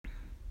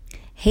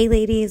Hey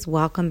ladies,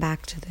 welcome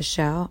back to the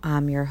show.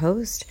 I'm your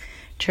host,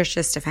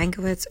 Trisha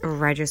Stefankowitz, a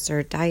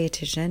registered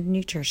dietitian,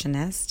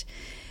 nutritionist.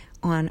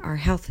 On our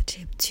Health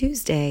Tip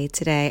Tuesday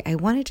today, I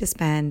wanted to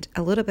spend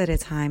a little bit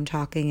of time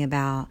talking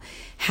about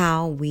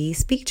how we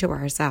speak to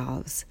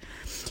ourselves.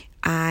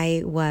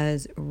 I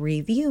was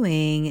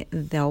reviewing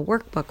the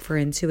workbook for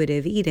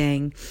intuitive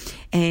eating,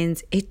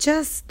 and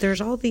there's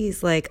all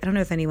these, I don't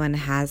know if anyone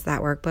has that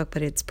workbook,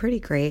 but it's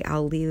pretty great.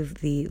 I'll leave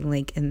the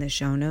link in the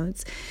show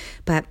notes,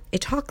 but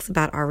it talks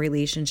about our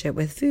relationship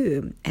with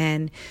food.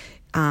 And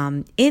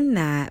in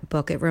that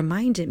book, it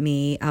reminded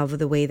me of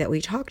the way that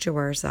we talk to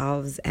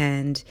ourselves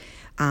and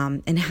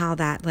how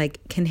that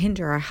can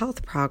hinder our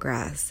health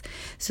progress.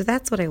 So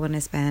that's what I want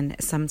to spend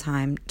some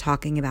time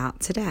talking about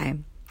today.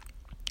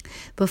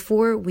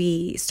 Before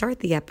we start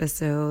the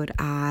episode,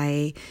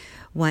 I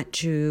want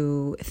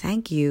to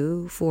thank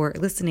you for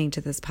listening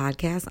to this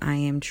podcast. I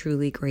am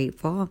truly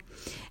grateful.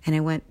 And I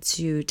want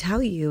to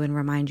tell you and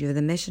remind you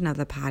the mission of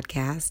the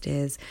podcast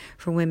is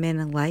for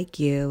women like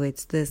you.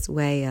 It's this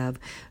way of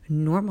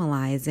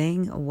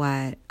normalizing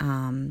what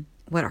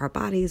our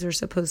bodies are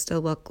supposed to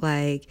look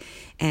like,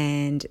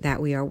 and that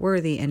we are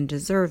worthy and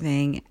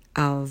deserving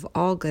of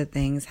all good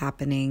things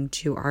happening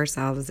to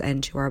ourselves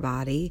and to our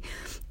body.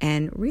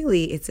 And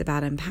really, it's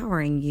about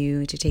empowering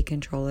you to take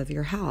control of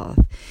your health.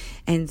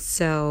 And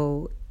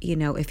so,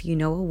 if you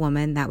know a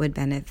woman that would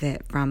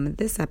benefit from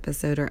this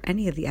episode or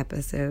any of the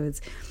episodes,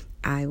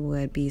 I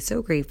would be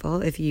so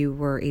grateful if you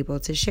were able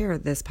to share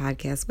this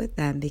podcast with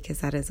them, because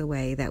that is a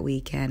way that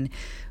we can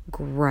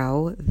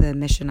grow the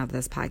mission of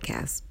this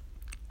podcast.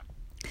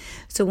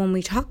 So when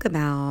we talk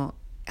about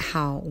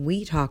how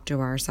we talk to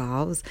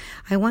ourselves,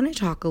 I want to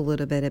talk a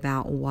little bit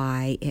about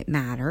why it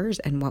matters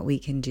and what we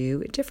can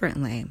do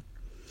differently.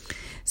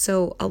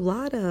 So a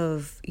lot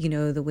of,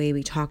 the way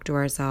we talk to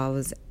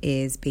ourselves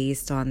is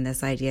based on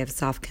this idea of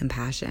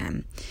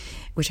self-compassion,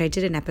 which I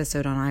did an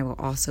episode on. I will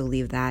also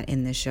leave that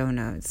in the show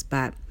notes.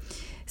 But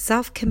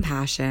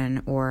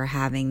self-compassion, or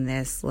having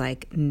this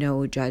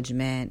no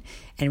judgment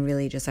and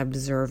really just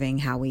observing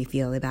how we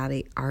feel about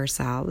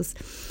ourselves,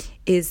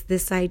 is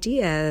this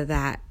idea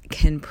that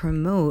can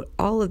promote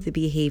all of the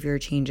behavior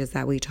changes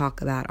that we talk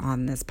about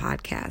on this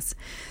podcast.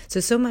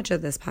 So much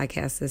of this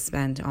podcast is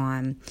spent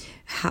on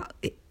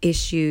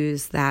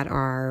issues that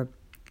are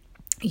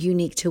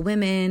unique to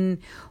women,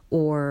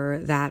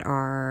 or that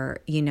are,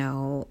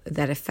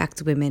 that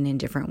affect women in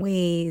different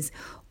ways,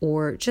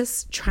 or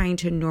just trying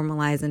to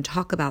normalize and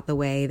talk about the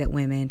way that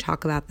women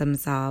talk about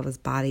themselves,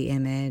 body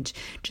image,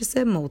 just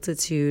a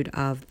multitude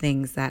of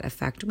things that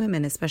affect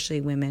women, especially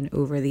women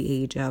over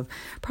the age of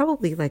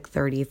probably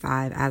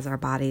 35, as our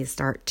bodies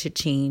start to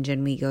change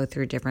and we go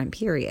through different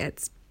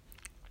periods.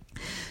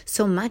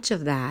 So much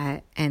of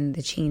that and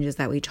the changes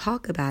that we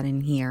talk about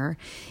in here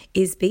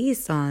is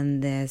based on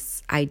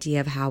this idea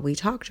of how we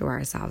talk to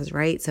ourselves,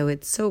 right? So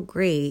it's so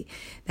great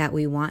that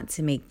we want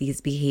to make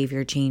these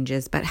behavior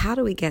changes, but how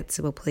do we get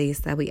to a place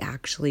that we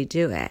actually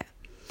do it?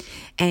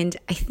 And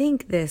I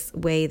think this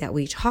way that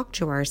we talk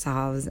to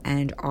ourselves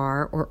and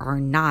are or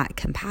are not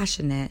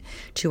compassionate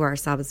to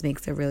ourselves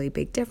makes a really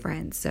big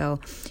difference.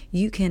 So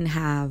you can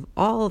have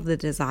all of the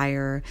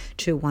desire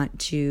to want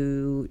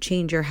to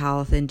change your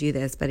health and do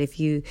this, but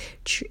if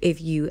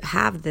you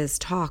have this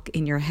talk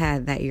in your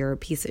head that you're a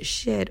piece of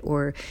shit,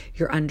 or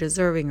you're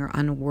undeserving or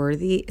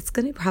unworthy, it's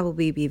going to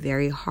probably be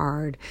very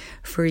hard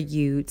for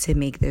you to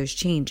make those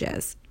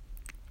changes.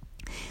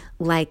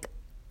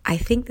 I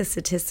think the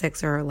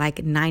statistics are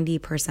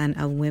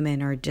 90% of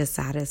women are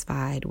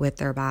dissatisfied with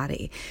their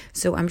body.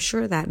 So I'm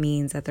sure that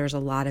means that there's a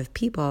lot of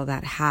people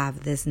that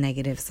have this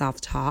negative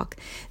self-talk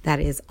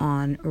that is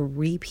on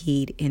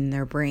repeat in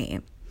their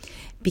brain.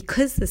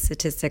 Because the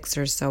statistics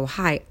are so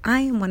high,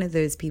 I am one of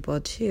those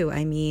people too.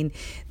 I mean,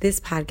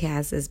 this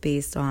podcast is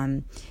based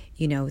on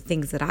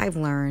things that I've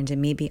learned,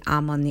 and maybe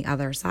I'm on the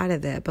other side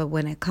of it. But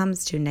when it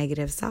comes to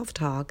negative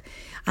self-talk,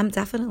 I'm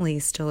definitely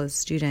still a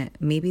student,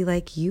 maybe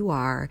like you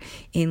are,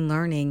 in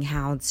learning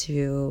how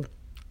to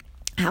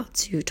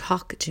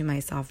talk to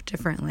myself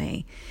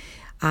differently.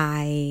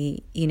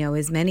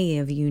 As many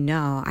of you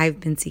know, I've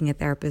been seeing a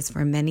therapist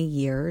for many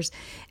years.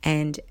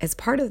 And as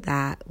part of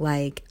that,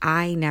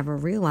 I never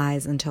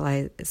realized until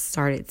I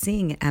started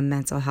seeing a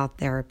mental health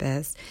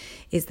therapist,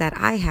 is that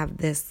I have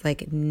this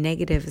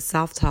negative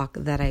self-talk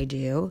that I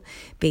do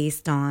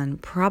based on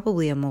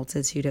probably a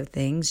multitude of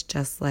things,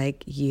 just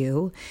like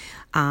you,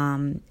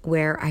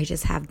 where I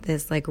just have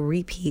this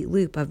repeat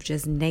loop of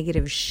just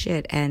negative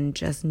shit and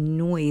just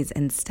noise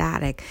and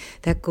static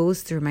that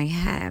goes through my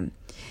head.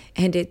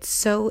 And it's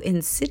so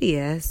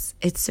insidious,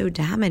 it's so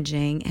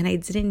damaging, and I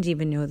didn't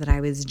even know that I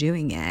was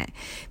doing it,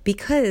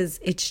 because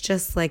it's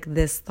just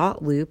this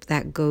thought loop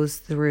that goes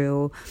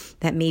through,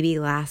 that maybe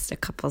lasts a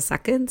couple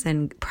seconds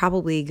and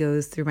probably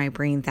goes through my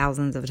brain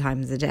thousands of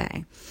times a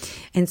day.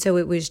 And so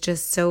it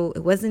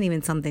wasn't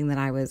even something that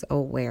I was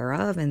aware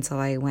of until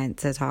I went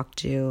to talk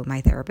to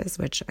my therapist,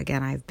 which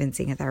again, I've been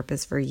seeing a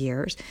therapist for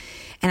years.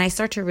 And I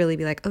start to really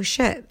be oh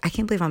shit, I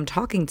can't believe I'm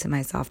talking to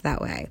myself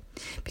that way,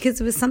 because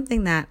it was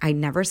something that I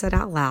never said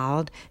out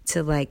loud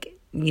to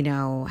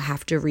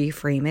have to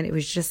reframe it. It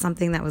was just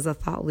something that was a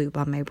thought loop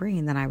on my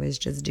brain that I was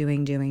just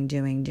doing.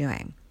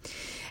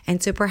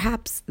 And so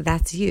perhaps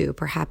that's you.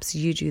 Perhaps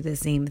you do the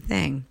same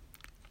thing.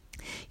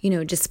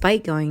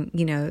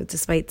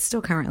 Despite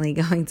still currently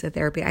going to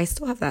therapy, I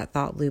still have that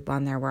thought loop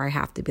on there where I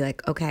have to be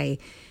like, okay,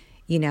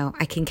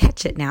 I can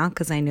catch it now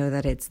because I know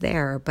that it's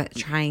there, but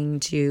trying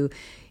to,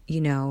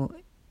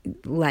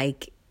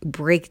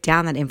 break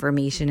down that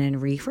information and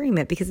reframe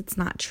it because it's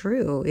not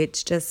true.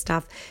 It's just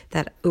stuff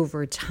that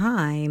over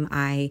time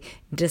I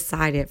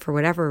decided for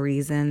whatever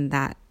reason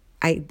that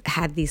I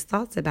had these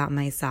thoughts about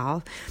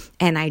myself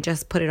and I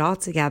just put it all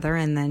together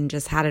and then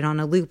just had it on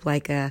a loop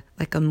like a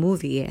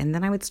movie, and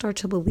then I would start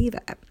to believe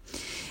it.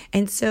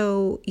 And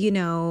so,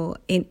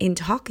 in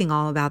talking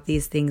all about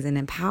these things and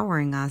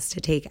empowering us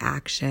to take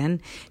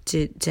action,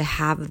 to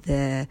have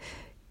the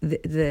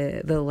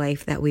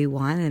life that we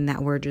want and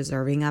that we're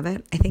deserving of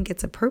it, I think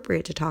it's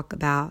appropriate to talk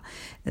about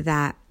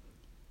that.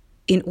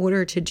 In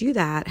order to do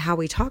that, how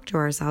we talk to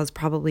ourselves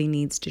probably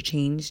needs to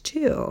change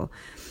too.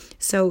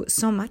 So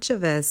much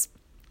of us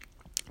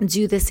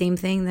do the same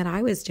thing that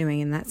I was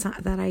doing, and that's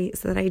not that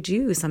I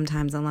do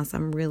sometimes, unless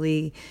I'm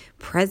really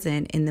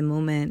present in the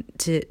moment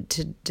to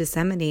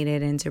disseminate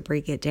it and to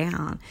break it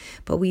down.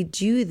 But we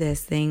do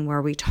this thing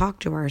where we talk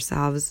to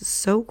ourselves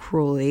so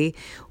cruelly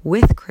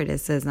with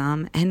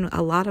criticism and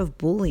a lot of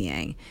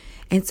bullying.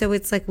 And so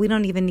it's like we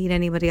don't even need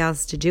anybody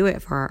else to do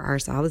it for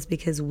ourselves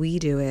because we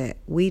do it.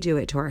 We do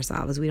it to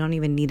ourselves. We don't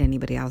even need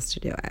anybody else to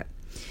do it.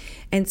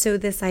 And so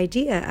this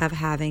idea of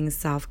having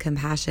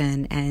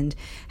self-compassion and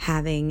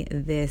having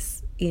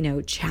this,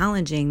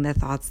 challenging the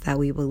thoughts that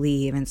we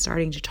believe and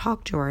starting to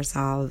talk to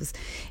ourselves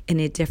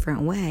in a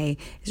different way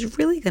is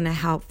really going to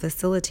help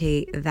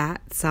facilitate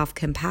that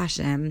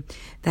self-compassion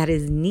that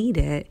is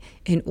needed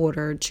in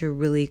order to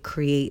really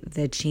create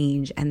the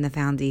change and the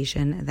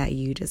foundation that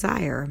you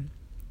desire.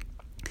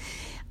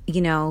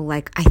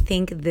 I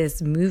think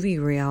this movie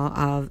reel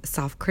of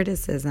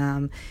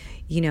self-criticism,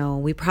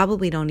 we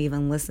probably don't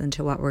even listen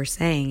to what we're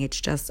saying.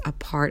 It's just a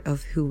part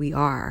of who we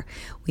are.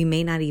 We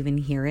may not even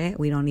hear it.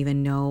 We don't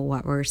even know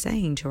what we're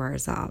saying to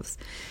ourselves.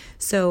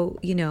 So,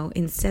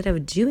 instead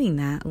of doing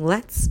that,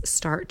 let's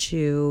start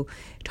to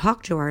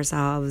talk to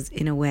ourselves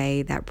in a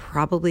way that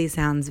probably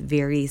sounds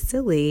very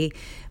silly,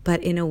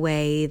 but in a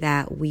way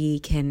that we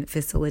can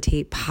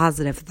facilitate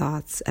positive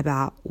thoughts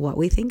about what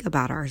we think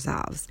about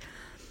ourselves.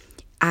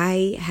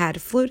 I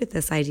had floated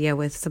this idea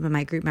with some of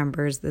my group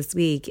members this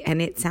week,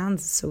 and it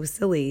sounds so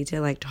silly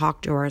to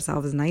talk to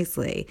ourselves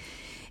nicely.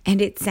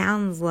 And it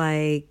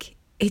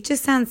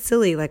just sounds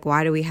silly.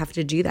 Why do we have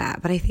to do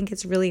that? But I think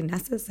it's really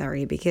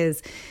necessary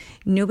because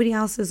nobody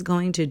else is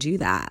going to do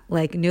that.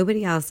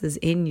 Nobody else is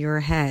in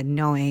your head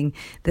knowing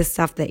the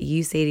stuff that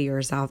you say to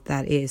yourself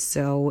that is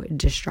so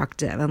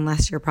destructive,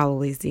 unless you're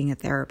probably seeing a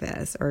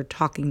therapist or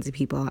talking to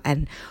people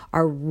and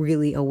are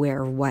really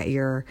aware of what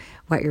your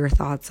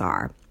thoughts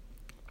are.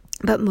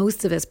 But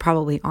most of us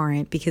probably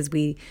aren't because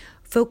we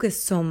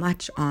focus so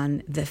much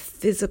on the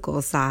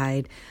physical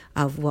side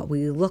of what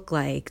we look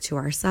like to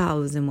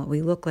ourselves and what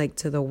we look like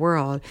to the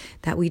world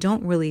that we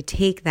don't really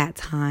take that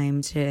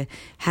time to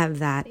have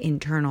that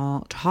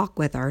internal talk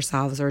with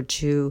ourselves or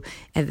to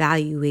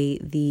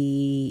evaluate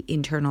the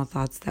internal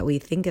thoughts that we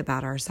think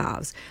about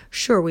ourselves.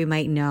 Sure, we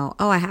might know,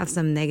 I have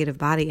some negative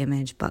body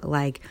image, but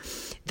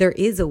there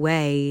is a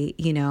way,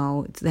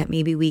 that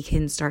maybe we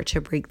can start to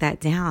break that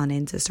down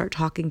and to start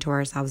talking to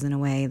ourselves in a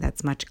way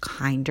that's much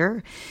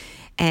kinder.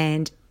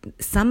 And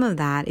some of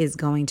that is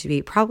going to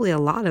be, probably a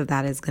lot of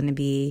that is going to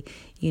be,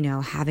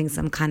 having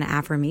some kind of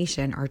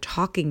affirmation or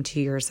talking to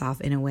yourself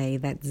in a way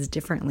that's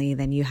differently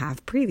than you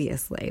have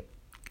previously.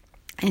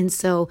 And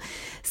so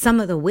some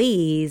of the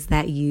ways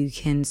that you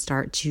can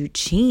start to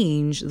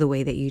change the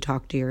way that you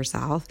talk to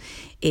yourself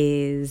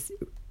is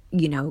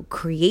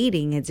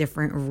creating a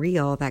different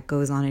reel that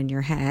goes on in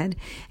your head.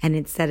 And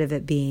instead of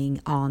it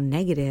being all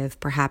negative,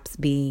 perhaps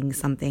being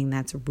something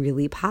that's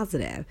really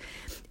positive.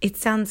 It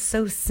sounds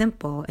so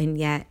simple, and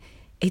yet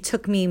it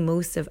took me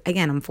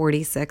I'm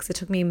 46. It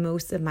took me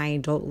most of my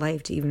adult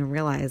life to even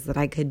realize that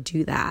I could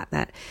do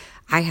that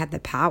I had the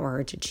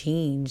power to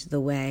change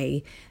the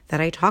way that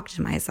I talk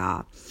to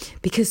myself,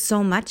 because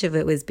so much of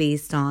it was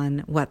based on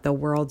what the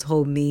world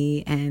told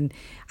me. And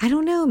I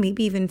don't know,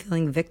 maybe even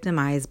feeling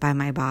victimized by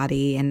my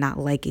body and not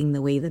liking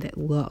the way that it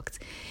looked.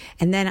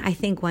 And then I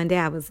think one day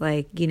I was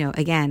like,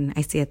 again,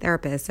 I see a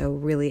therapist, so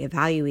really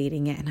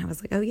evaluating it. And I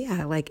was like, oh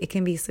yeah, it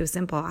can be so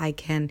simple. I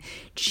can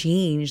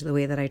change the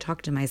way that I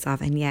talk to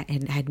myself. And yet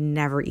it had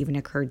never even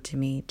occurred to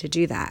me to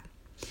do that.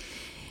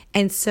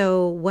 And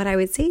so what I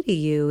would say to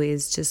you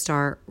is to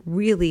start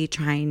really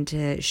trying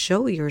to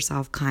show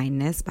yourself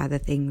kindness by the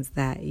things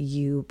that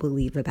you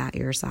believe about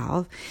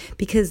yourself,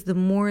 because the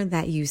more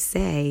that you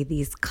say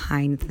these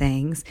kind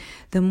things,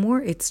 the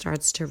more it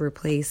starts to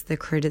replace the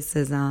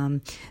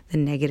criticism, the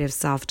negative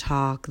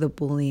self-talk, the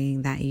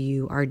bullying that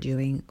you are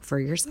doing for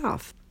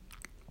yourself.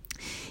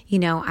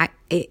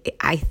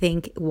 I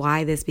think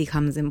why this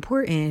becomes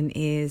important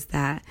is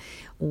that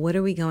what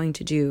are we going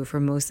to do? For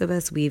most of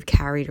us, we've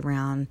carried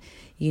around,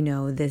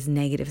 this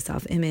negative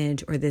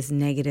self-image or this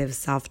negative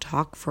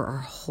self-talk for our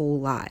whole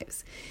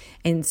lives.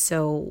 And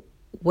so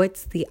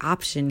what's the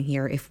option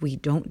here if we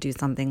don't do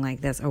something like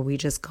this? Are we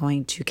just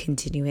going to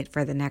continue it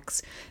for the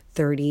next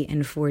 30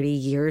 and 40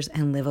 years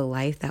and live a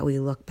life that we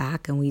look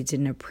back and we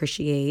didn't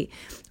appreciate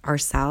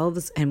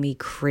ourselves and we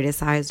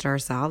criticized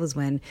ourselves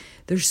when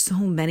there's so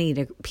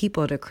many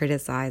people to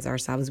criticize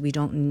ourselves? We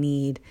don't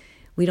need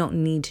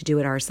to do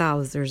it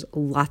ourselves. There's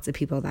lots of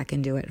people that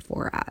can do it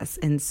for us.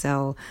 And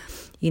so,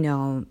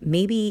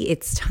 maybe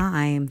it's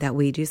time that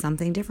we do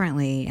something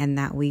differently and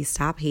that we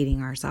stop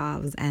hating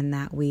ourselves and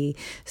that we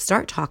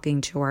start talking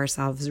to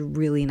ourselves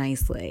really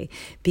nicely.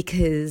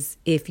 Because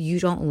if you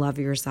don't love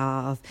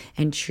yourself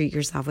and treat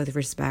yourself with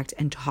respect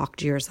and talk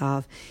to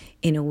yourself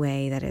in a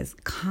way that is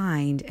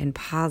kind and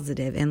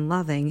positive and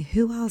loving,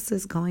 who else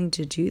is going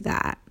to do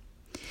that?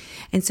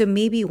 And so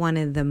maybe one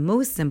of the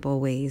most simple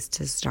ways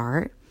to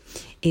start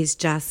is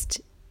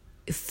just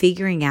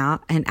figuring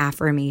out an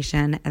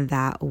affirmation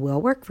that will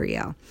work for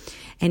you.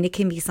 And it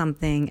can be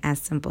something as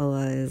simple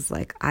as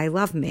like, I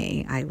love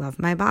me. I love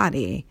my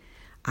body.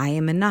 I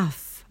am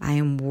enough. I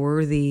am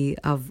worthy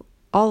of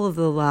all of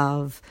the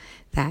love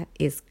that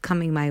is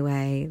coming my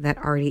way, that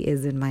already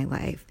is in my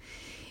life.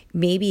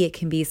 Maybe it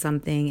can be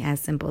something as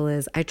simple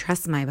as I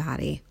trust my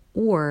body,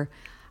 or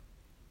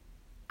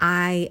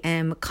I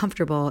am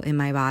comfortable in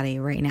my body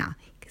right now.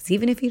 Because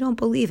even if you don't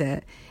believe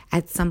it,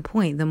 at some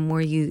point, the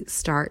more you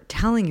start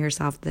telling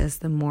yourself this,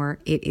 the more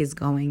it is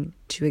going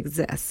to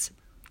exist.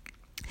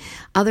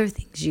 Other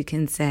things you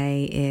can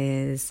say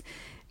is,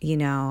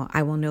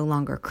 I will no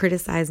longer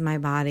criticize my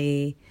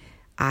body.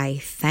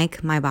 I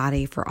thank my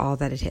body for all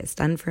that it has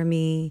done for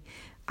me.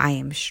 I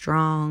am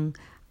strong.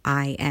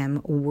 I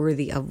am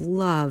worthy of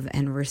love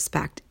and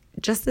respect.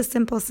 Just a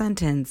simple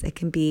sentence. It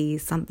can be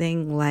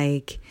something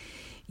like,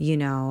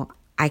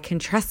 I can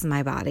trust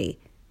my body.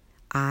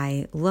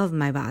 I love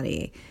my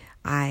body.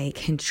 I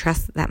can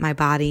trust that my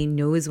body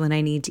knows when I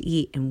need to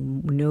eat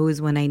and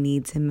knows when I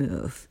need to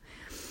move.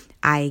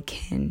 I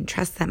can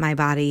trust that my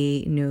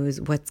body knows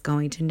what's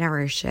going to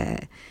nourish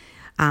it.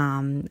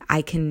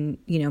 I can,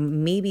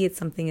 maybe it's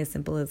something as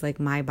simple as like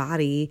my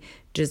body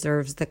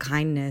deserves the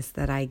kindness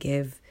that I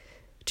give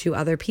to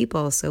other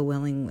people so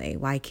willingly.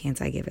 Why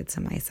can't I give it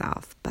to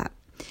myself? But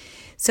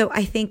so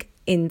I think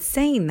in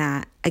saying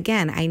that,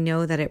 again, I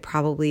know that it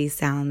probably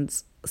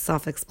sounds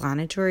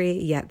self-explanatory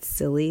yet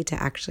silly to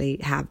actually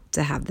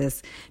have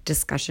this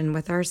discussion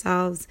with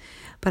ourselves.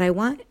 But I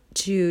want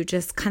to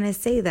just kind of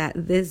say that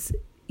this,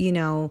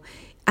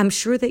 I'm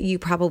sure that you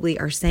probably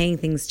are saying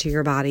things to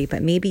your body,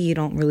 but maybe you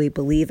don't really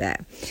believe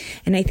it.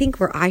 And I think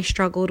where I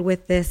struggled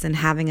with this and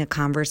having a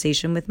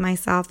conversation with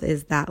myself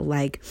is that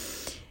like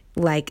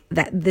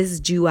that this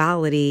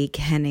duality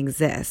can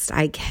exist.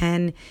 I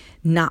can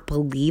not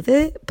believe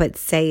it, but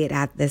say it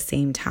at the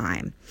same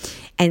time.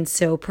 And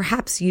so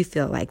perhaps you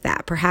feel like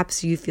that.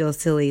 Perhaps you feel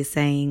silly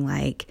saying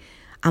like,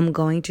 I'm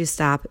going to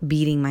stop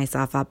beating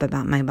myself up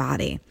about my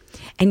body.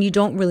 And you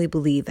don't really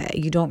believe it.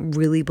 You don't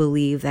really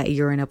believe that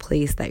you're in a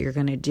place that you're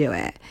going to do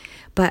it.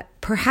 But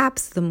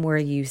perhaps the more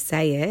you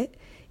say it,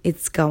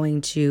 it's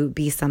going to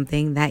be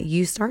something that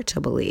you start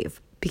to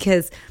believe.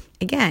 Because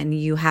again,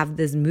 you have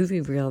this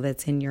movie reel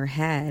that's in your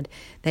head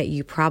that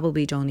you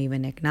probably don't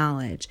even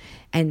acknowledge.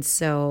 And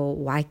so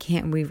why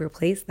can't we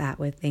replace that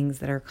with things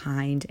that are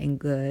kind and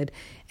good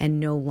and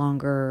no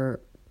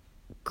longer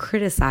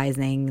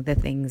criticizing the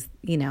things,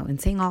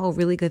 and saying all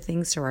really good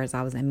things to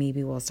ourselves, and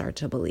maybe we'll start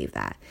to believe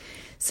that.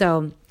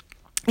 So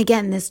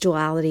again, this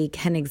duality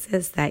can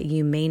exist that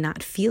you may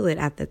not feel it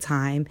at the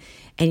time,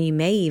 and you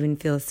may even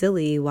feel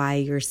silly while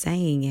you're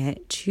saying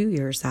it to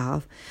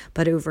yourself.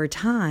 But over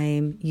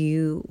time,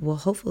 you will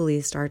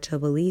hopefully start to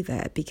believe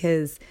it,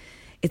 because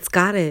it's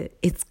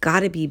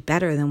gotta be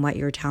better than what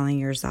you're telling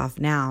yourself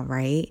now,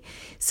 right?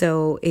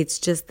 So it's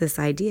just this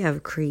idea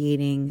of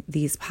creating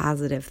these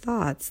positive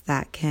thoughts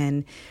that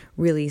can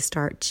really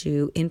start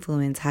to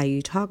influence how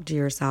you talk to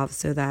yourself,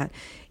 so that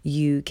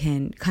you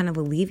can kind of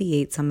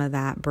alleviate some of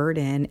that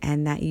burden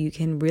and that you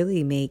can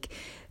really make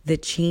the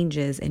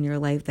changes in your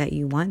life that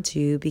you want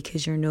to,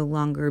 because you're no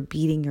longer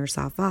beating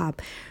yourself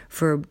up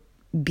for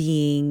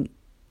being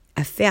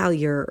a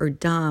failure or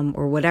dumb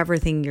or whatever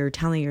thing you're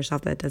telling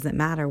yourself that doesn't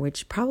matter,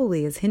 which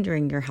probably is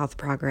hindering your health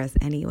progress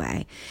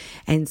anyway.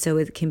 And so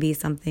it can be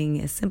something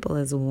as simple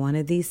as one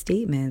of these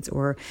statements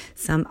or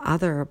some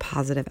other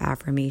positive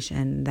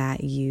affirmation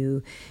that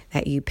you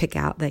pick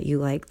out that you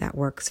like, that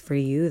works for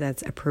you,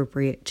 that's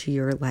appropriate to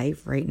your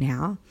life right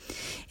now.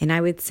 And I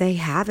would say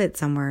have it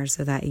somewhere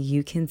so that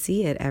you can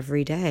see it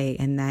every day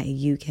and that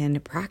you can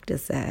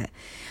practice it.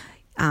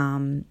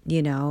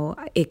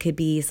 It could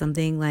be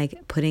something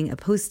like putting a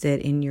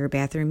Post-it in your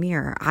bathroom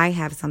mirror. I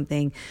have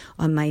something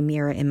on my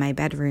mirror in my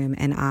bedroom,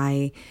 and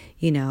I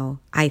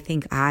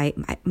think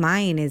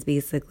mine is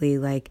basically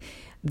like,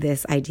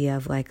 this idea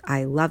of like,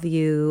 I love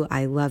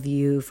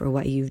you for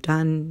what you've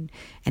done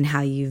and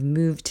how you've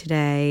moved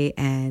today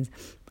and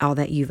all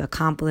that you've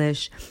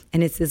accomplished.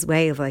 And it's this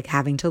way of like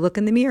having to look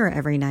in the mirror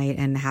every night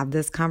and have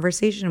this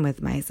conversation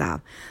with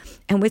myself.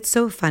 And what's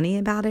so funny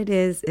about it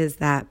is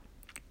that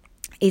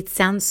it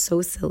sounds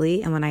so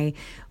silly. And when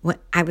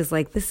I was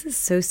like, this is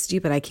so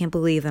stupid. I can't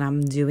believe that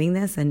I'm doing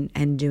this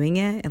and doing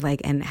it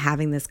and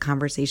having this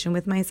conversation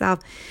with myself.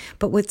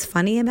 But what's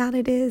funny about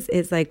it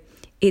is like,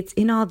 it's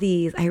in all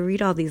these, I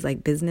read all these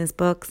like business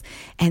books,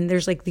 and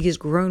there's like these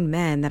grown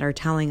men that are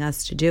telling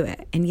us to do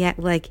it. And yet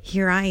like,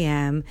 here I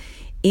am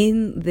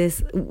in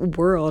this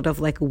world of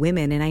like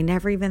women, and I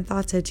never even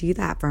thought to do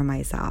that for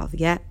myself.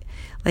 Yet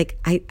like,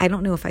 I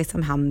don't know if I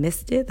somehow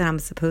missed it, that I'm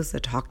supposed to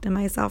talk to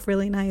myself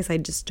really nice. I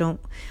just don't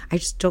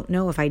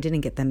know if I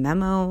didn't get the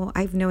memo.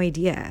 I have no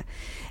idea.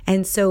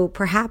 And so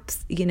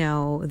perhaps,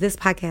 this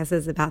podcast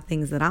is about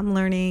things that I'm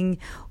learning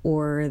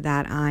or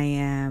that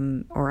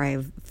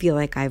I feel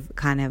like I've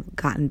kind of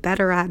gotten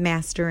better at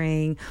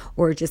mastering,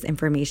 or just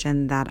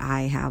information that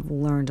I have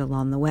learned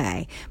along the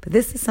way. But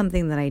this is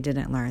something that I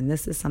didn't learn.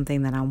 This is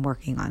something that I'm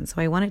working on.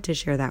 So I wanted to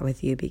share that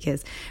with you,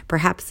 because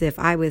perhaps if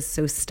I was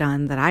so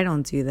stunned that I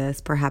don't do this,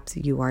 perhaps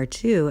you are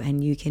too,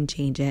 and you can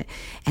change it,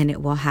 and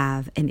it will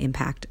have an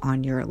impact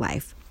on your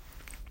life.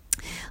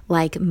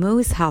 Like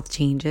most health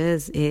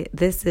changes,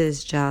 this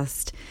is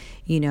just,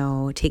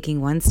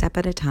 taking one step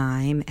at a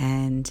time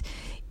and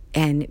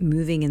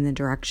moving in the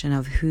direction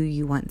of who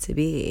you want to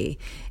be.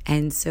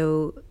 And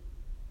so,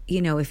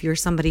 if you're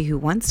somebody who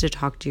wants to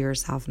talk to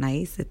yourself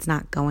nice, it's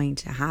not going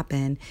to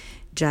happen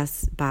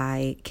just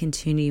by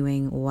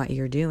continuing what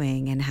you're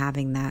doing and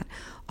having that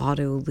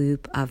auto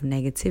loop of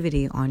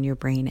negativity on your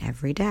brain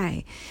every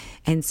day.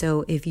 And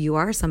so if you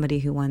are somebody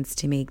who wants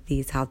to make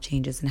these health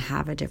changes and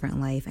have a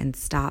different life and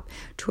stop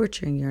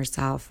torturing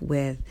yourself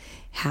with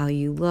how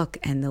you look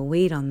and the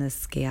weight on this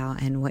scale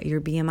and what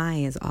your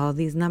BMI is, all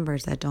these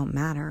numbers that don't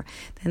matter,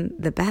 then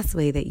the best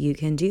way that you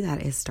can do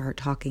that is start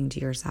talking to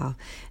yourself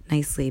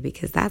nicely,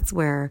 because that's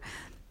where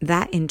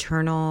that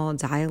internal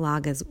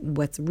dialogue is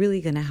what's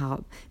really going to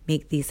help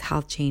make these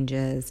health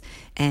changes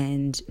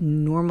and help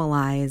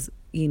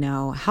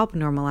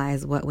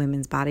normalize what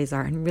women's bodies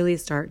are, and really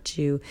start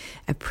to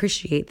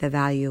appreciate the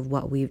value of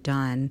what we've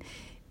done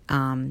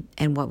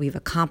and what we've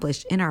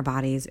accomplished in our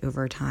bodies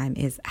over time,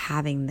 is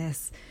having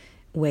this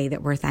way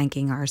that we're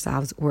thanking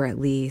ourselves, or at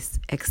least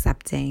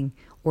accepting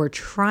or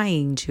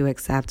trying to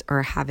accept,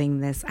 or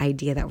having this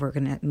idea that we're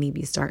going to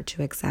maybe start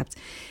to accept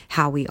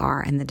how we are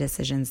and the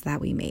decisions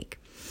that we make.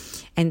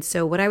 And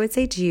so what I would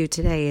say to you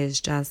today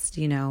is just,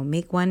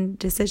 make one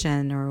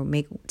decision or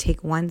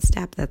take one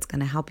step that's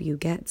going to help you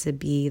get to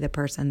be the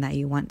person that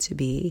you want to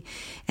be,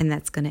 and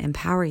that's going to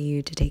empower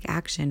you to take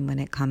action when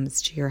it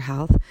comes to your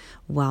health,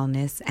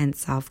 wellness, and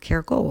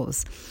self-care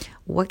goals.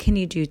 What can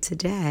you do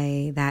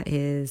today that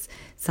is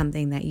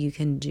something that you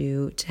can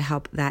do to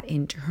help that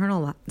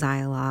internal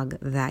dialogue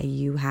that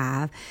you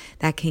have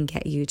that can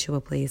get you to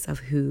a place of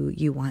who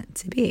you want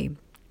to be?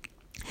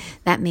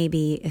 That may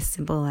be as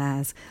simple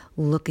as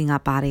looking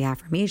up body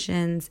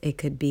affirmations. It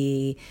could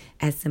be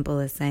as simple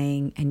as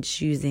saying and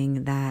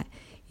choosing that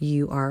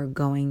you are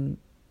going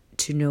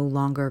to no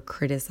longer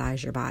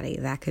criticize your body.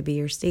 That could be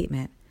your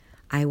statement.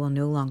 I will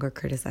no longer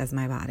criticize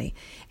my body,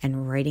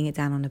 and writing it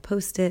down on a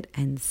Post-it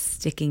and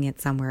sticking it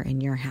somewhere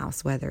in your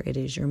house, whether it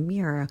is your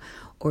mirror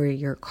or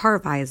your car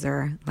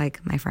visor,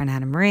 like my friend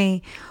Anna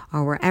Marie,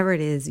 or wherever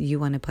it is you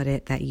want to put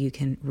it, that you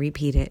can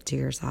repeat it to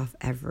yourself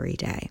every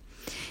day.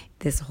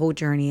 This whole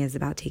journey is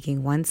about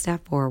taking one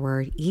step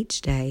forward each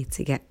day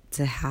to get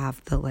to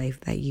have the life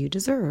that you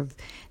deserve,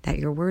 that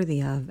you're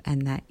worthy of,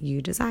 and that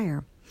you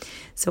desire.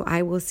 So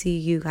I will see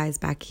you guys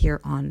back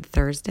here on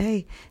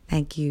Thursday.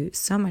 Thank you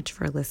so much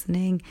for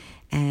listening,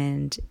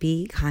 and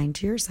be kind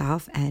to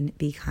yourself and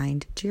be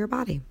kind to your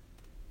body.